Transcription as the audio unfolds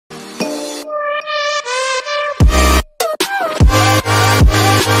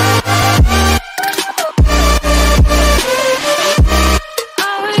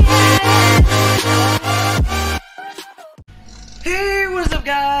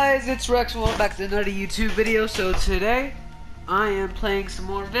guys, it's Rex. Welcome back to another YouTube video. So today, I am playing some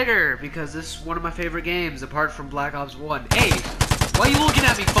more Vigor because this is one of my favorite games, apart from Black Ops 1. Hey, why are you looking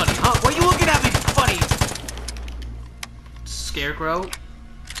at me funny, huh? Why are you looking at me funny? Scarecrow?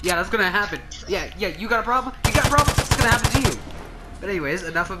 Yeah, that's gonna happen. Yeah, you got a problem? You got a problem? It's gonna happen to you. But anyways,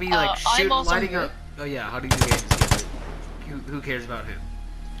 enough of me like shooting, lighting up. Oh yeah, how do you do games together? Who cares about him?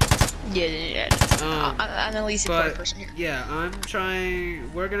 Yeah. I'm the least important person here. Yeah,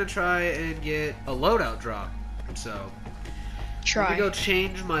 we're gonna try and get a loadout drop. So, let me go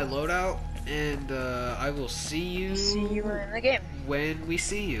change my loadout, and I will see you in the game. when we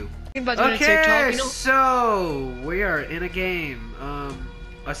see you. Okay, so we are in a game.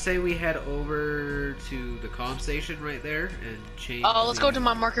 I say we head over to the comm station right there and change. Oh, let's go to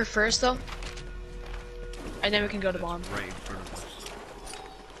my marker first, though. And then we can go to bomb. Right in front of us.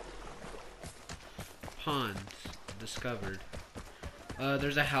 Pond discovered.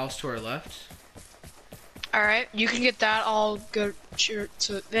 There's a house to our left. Alright, you can get that. I'll go to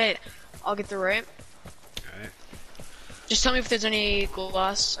that. I'll get the right. Alright. Just tell me if there's any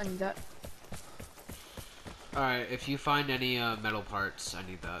glass. I need that. Alright, if you find any metal parts, I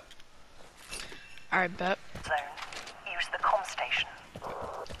need that. Alright, bet. Zone. Use the comm station.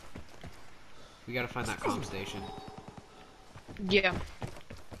 We gotta find that comm station. Yeah.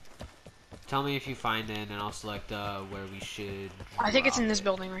 Tell me if you find it, and I'll select where we should. I think it's in this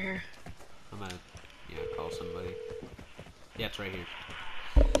building right here. I'm gonna, call somebody. Yeah, it's right here.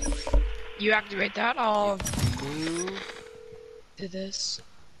 You activate that. I'll move. Do this.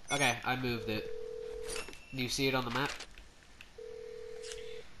 Okay, I moved it. Do you see it on the map?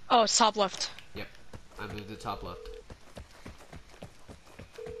 Oh, it's top left. Yep, I moved it top left.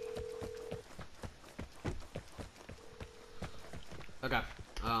 Okay.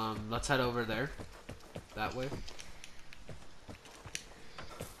 Let's head over there. That way.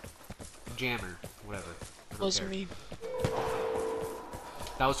 Jammer, whatever. Close me.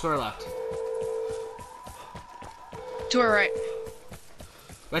 That was to our left. To our right.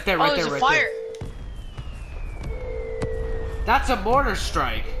 Right there, right there, right fire. there. That's a mortar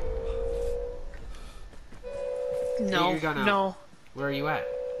strike. No, no. Where are you at?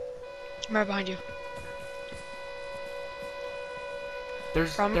 I'm right behind you. There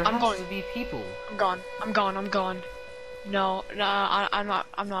has to be people. I'm gone. No, I'm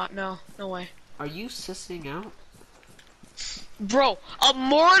not, no way. Are you sissing out? Bro, a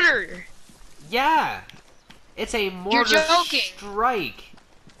mortar! Yeah! It's a mortar strike.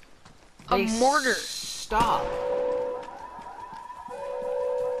 A mortar. Stop.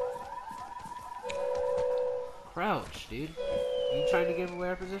 Crouch, dude. You trying to give away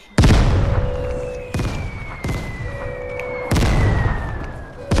our position?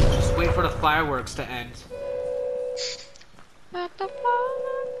 Wait for the fireworks to end.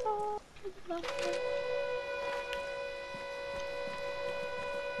 Oh,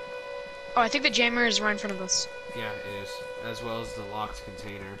 I think the jammer is right in front of us. Yeah, it is. As well as the locked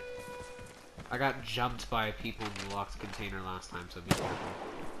container. I got jumped by people in the locked container last time, so be careful.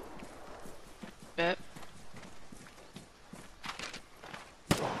 Bet.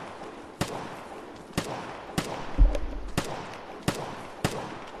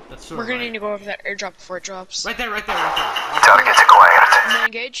 We're gonna need to go over that airdrop before it drops. Right there, right there, right there. Target acquired. I'm gonna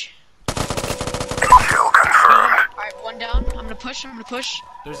engage. Kill confirmed. Alright, one down. I'm gonna push.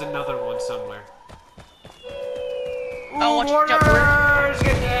 There's another one somewhere. Oh, watch out.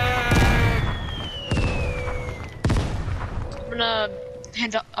 I'm gonna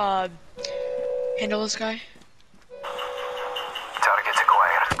handle this guy. Target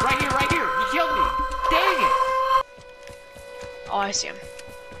acquired. Right here. He killed me. Dang it. Oh, I see him.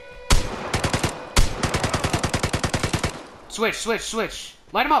 Switch.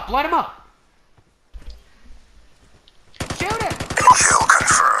 Light him up. Shoot him. Kill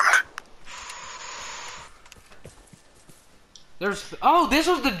confirmed. This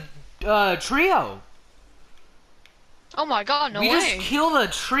was the trio. Oh my god, no way. We just killed a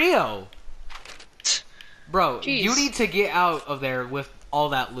trio. Bro, Jeez. You need to get out of there with all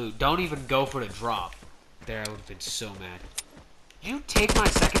that loot. Don't even go for the drop. There, I would have been so mad. Did you take my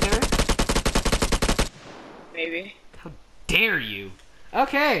secondary? Maybe. How dare you?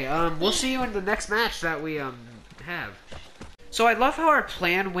 Okay, we'll see you in the next match that we, have. So I love how our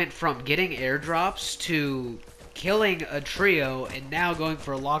plan went from getting airdrops to killing a trio and now going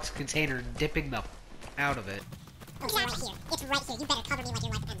for a locked container and dipping the out of it. Oh, it's right here. It's right here. You better cover me like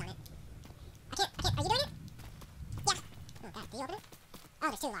your life depends on it. I can't. Are you doing it? Yeah. Oh, God. Did you open it? Oh,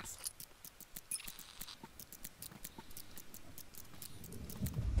 there's two locks.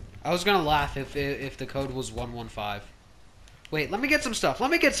 I was gonna laugh if the code was 115. Wait, let me get some stuff. Let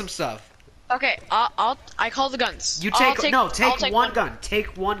me get some stuff. Okay, I call the guns. You I'll take one gun.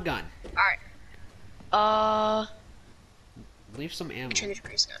 Take one gun. Alright. Leave some ammo. Change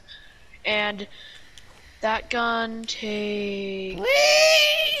grace gun. And that gun take.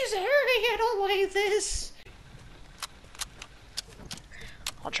 Please hurry! I don't like this.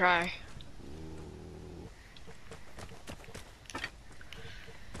 I'll try.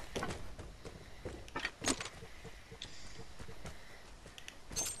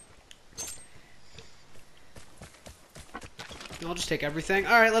 I'll just take everything.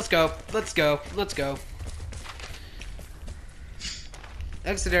 Alright, let's go. Let's go. Let's go.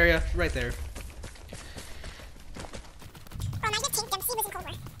 Exit area, right there. Oh, now you're King Dempsey was in Cold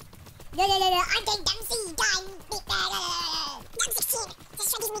War. No, I'm King Dempsey, done. I'm 16. Just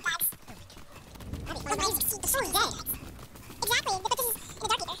try these meatbags. Why is 16? The soul is dead. Exactly, but this is in the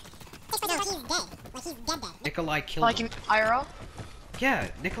Dark Eater. No, he's dead. Like, he's dead. Nikolai killed Like him. in IRL? Yeah,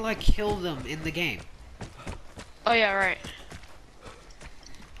 Nikolai killed him in the game. Oh yeah, right.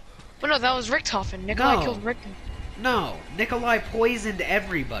 Well, no, that was Richthofen. Nikolai No. killed Richthofen. No, Nikolai poisoned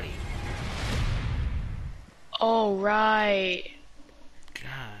everybody. Oh, right.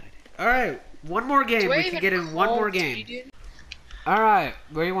 God. Alright, one more game. We can get in one more game. Alright,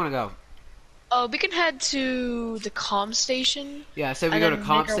 where do you want to go? Oh, we can head to the comm station. Yeah, say we And go to then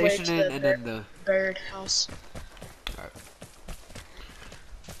comm make our way station to and then the... Bird house. But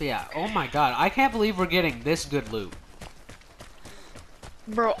yeah, oh my god, I can't believe we're getting this good loot.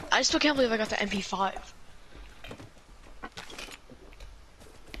 Bro, I still can't believe I got the MP5.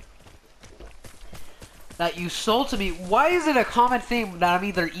 That you sold to me. Why is it a common theme that I'm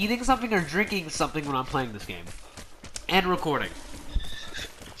either eating something or drinking something when I'm playing this game? And recording.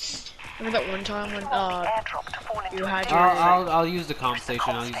 Remember that one time when, Airdrop to fall into you had the your... I'll use the comm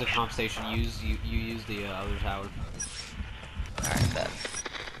station. I'll use the comm station. You use the other tower. Alright, bet.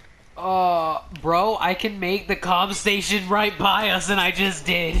 Bro, I can make the comm station right by us, and I just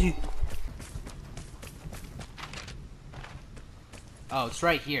did. Oh, it's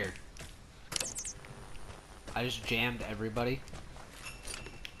right here. I just jammed everybody.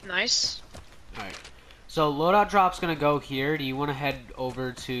 Nice. Alright. So, loadout drop's gonna go here. Do you want to head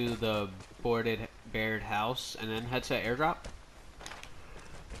over to the boarded Baird house and then head to airdrop?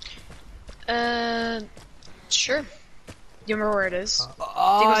 Sure. Do you remember where it is?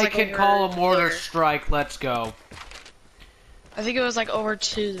 I like, can over call a mortar there. strike. Let's go. I think it was like over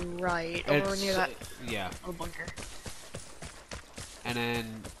to the right, over It's, near that yeah. little bunker. And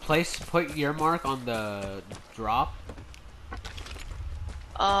then put your mark on the drop.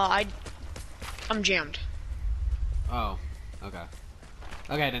 I'm jammed. Oh, okay.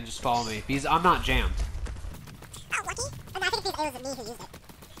 Okay, then just follow me because I'm not jammed. Oh, lucky? Oh, no, I think it was me who used it.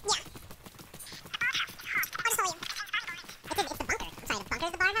 Yeah. I'll just follow you. It's the bunker. I'm sorry, the bunker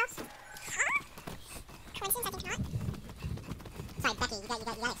is the barn house? Huh? Coincidence, I think not. Sorry, Becky, you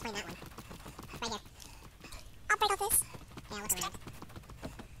gotta explain that one. Right here. I'll break off this. Yeah, I'll look around.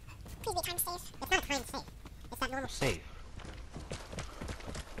 Please be a time safe. It's not a time safe. It's that normal. Safe.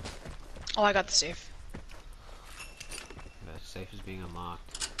 Oh, I got the safe. The safe is being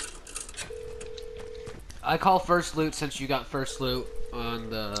unlocked. I call first loot since you got first loot on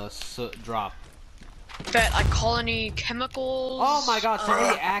the drop. Bet I call any chemicals. Oh my god, somebody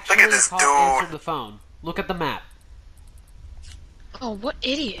Look at actually this dude. answered the phone. Look at the map. Oh, what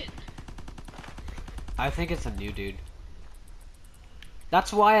idiot! I think it's a new dude.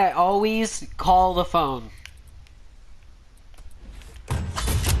 That's why I always call the phone.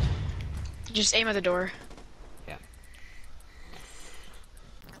 Just aim at the door. Yeah.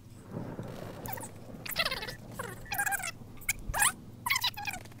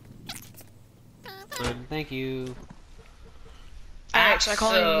 Thank you. Alright, so I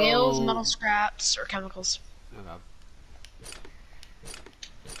call any nails, Axel. metal scraps, or chemicals. Okay.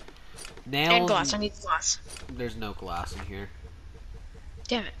 Nails. And glass. I need glass. There's no glass in here.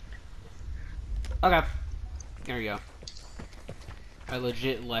 Damn it. Okay. There you go. I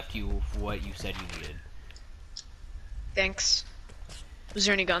legit left you what you said you needed. Thanks. Was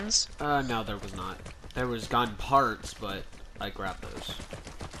there any guns? No, there was not. There was gun parts, but I grabbed those.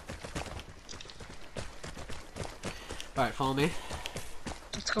 Alright, follow me.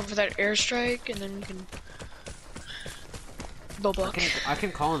 Let's go for that airstrike, and then we can... Bobuck. I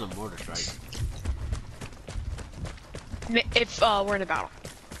can call in a mortar strike. If, we're in a battle.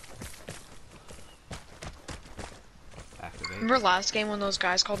 Activate. Remember last game when those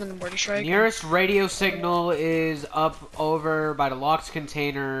guys called in the mortar strike? Nearest radio signal is up over by the locked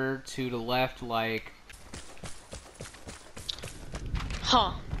container to the left, like...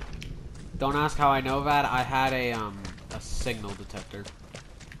 Huh. Don't ask how I know that. I had a, a signal detector.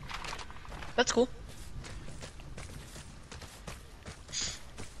 That's cool.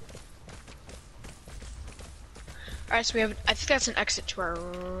 Alright, so we have, I think that's an exit to our,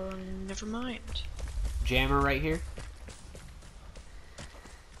 never mind. Jammer right here.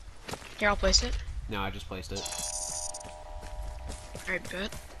 Here, I'll place it. No, I just placed it. Alright,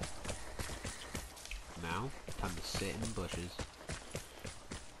 bet. Now, time to sit in bushes.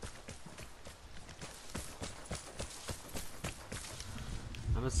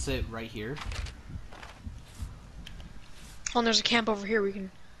 I'm gonna sit right here. Oh, and there's a camp over here we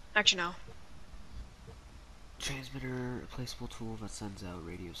can, actually no. Transmitter, a placeable tool that sends out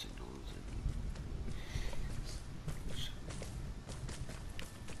radio signals.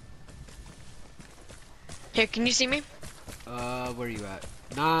 Here, can you see me? Where are you at?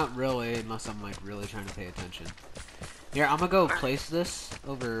 Not really, unless I'm like really trying to pay attention. Here, I'm gonna go place this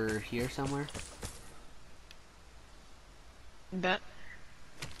over here somewhere. Bet.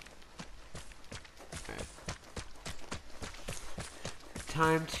 Alright.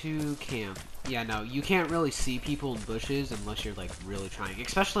 Time to camp. Yeah, no, you can't really see people in bushes unless you're like really trying.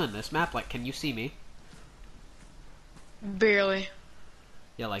 Especially in this map, like, can you see me? Barely.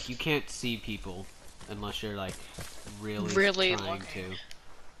 Yeah, like, you can't see people unless you're like really trying looking. to.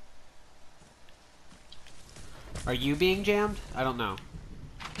 Are you being jammed? I don't know.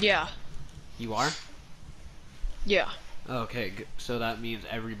 Yeah. You are? Yeah. Okay, so that means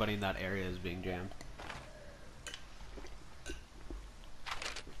everybody in that area is being jammed.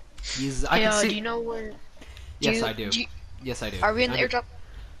 I Hey, can see. do you know where? Yes, I do. Yes, I do. Are we in the airdrop?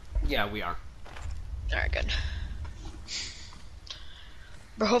 Yeah, we are. Alright, good.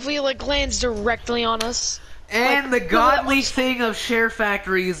 But hopefully it like lands directly on us. And like, the godly thing of Share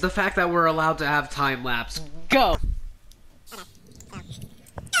Factory is the fact that we're allowed to have time lapse. Go. Okay, so.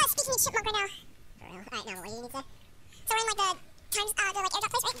 Oh, speaking of chipmunk right now. For real? Alright, now what do you need to? So we're in like the times, the like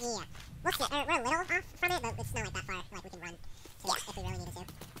airdrop place, right? Yeah. We're a little off from it, but it's not like that far. Like we can run to it if we really needed to.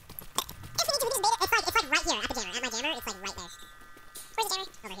 If we need to, we just bait it. It's like right here at the jammer. At my jammer, it's like right there. Where's the jammer?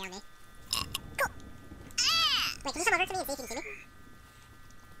 Over here on me. Cool. Wait, can you come over to me and see if you can see me?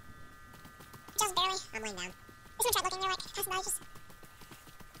 Just barely. I'm laying down. This one tried looking, they're like, has no, just...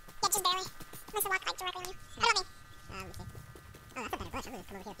 Yeah, just barely. I'm gonna walk like directly on you. I don't mean... let me see. Oh, that's a better bush. I'm gonna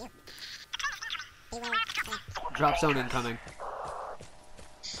come over here with you. Beware. Okay. Drop zone incoming.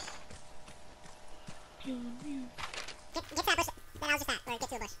 Get to that bush. Then I'll just that. Or get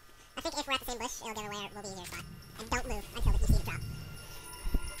to a bush. I think if we're at the same bush, it'll give away we'll be easier spot. And don't move until you see the drop.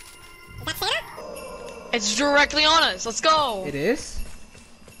 Is that Santa? It's directly on us. Let's go. It is?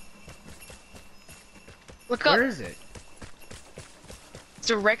 Look up. Where is it? It's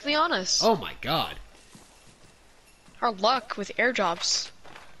directly on us. Oh my god. Our luck with airdrops.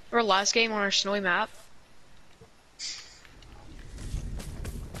 Our last game on our snowy map.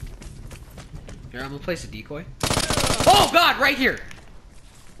 Here, I'm gonna place a decoy. Oh god, right here!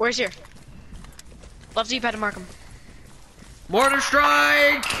 Where's here? Left D-pad to mark him. Mortar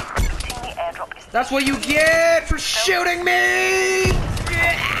strike! That's what you get for shooting me!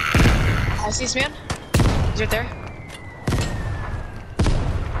 I see this man. He's right there.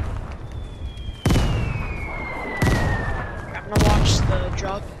 I'm gonna watch the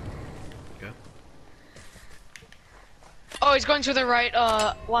drop. Okay. Oh, he's going to the right.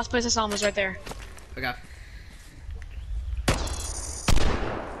 Last place I saw him was right there. Okay.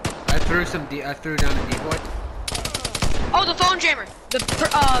 I threw down a decoy. Oh, the phone jammer. The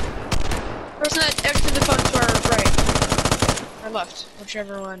person that exited the phone to our right. Or left,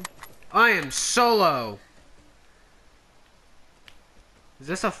 whichever one. I am solo. Is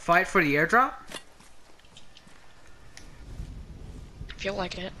this a fight for the airdrop? I feel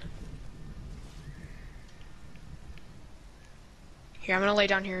like it. Here, I'm gonna lay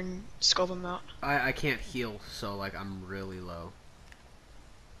down here and scope him out. I can't heal, so like I'm really low.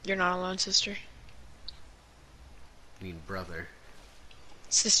 You're not alone, sister. I mean, brother.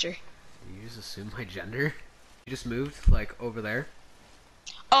 Sister. You just assume my gender? You just moved, like, over there?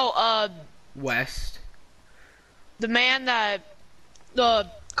 Oh, West. the man that... The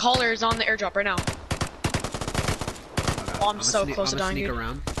caller is on the airdrop right now. Okay. Oh, I'm so close to dying, sneak dude.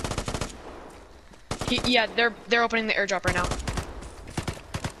 around. Yeah, they're opening the airdrop right now.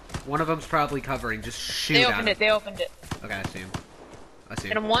 One of them's probably covering. Just shoot They at opened him. it, they opened it. Okay, I see him. I see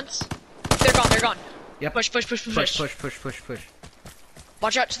Hit him. him once. They're gone, they're gone. Yep. Push, push, push, push, push. Push, push, push, push, push.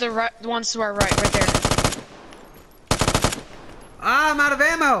 Watch out to the right, the ones to our right there. Ah, I'm out of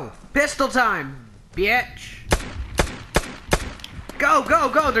ammo! Pistol time, bitch! Go, go,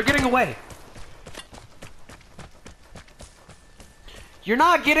 go! They're getting away! You're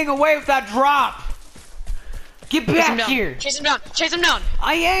not getting away with that drop! Get Chase him back down. here! Chase him down. Chase him down.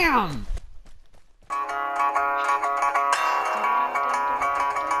 I am!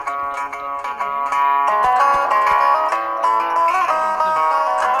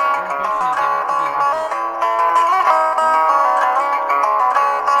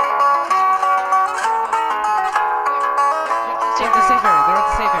 They're at the safe area. They're at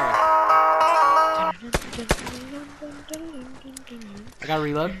the safe area. I gotta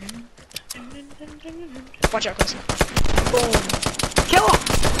reload. Watch out, Chris. Boom. Kill him!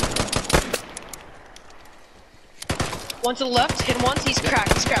 One to the left. Hit him once. He's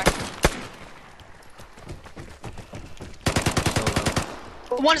cracked. He's cracked.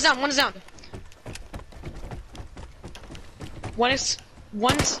 One is down. One is down. One's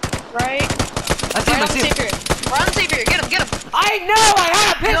right. I see him. Right I on the see safe him. area. Right on the safe area. Get him. Get him. I know! I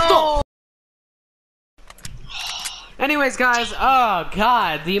had a pistol! No. Anyways, guys, oh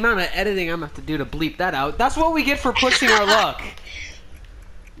god, the amount of editing I'm gonna have to do to bleep that out. That's what we get for pushing our luck.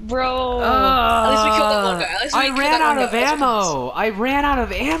 Bro. At least we killed that one guy. At least we I killed ran that out one of guy. That's what ammo. I ran out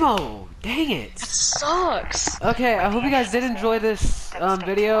of ammo. Dang it. sucks. Okay, I hope you guys did enjoy this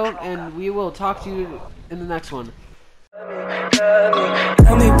video, and we will talk to you in the next one.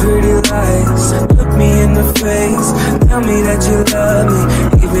 Tell me pretty lies, look me in the face. Tell me that you love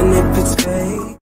me, even if it's fake.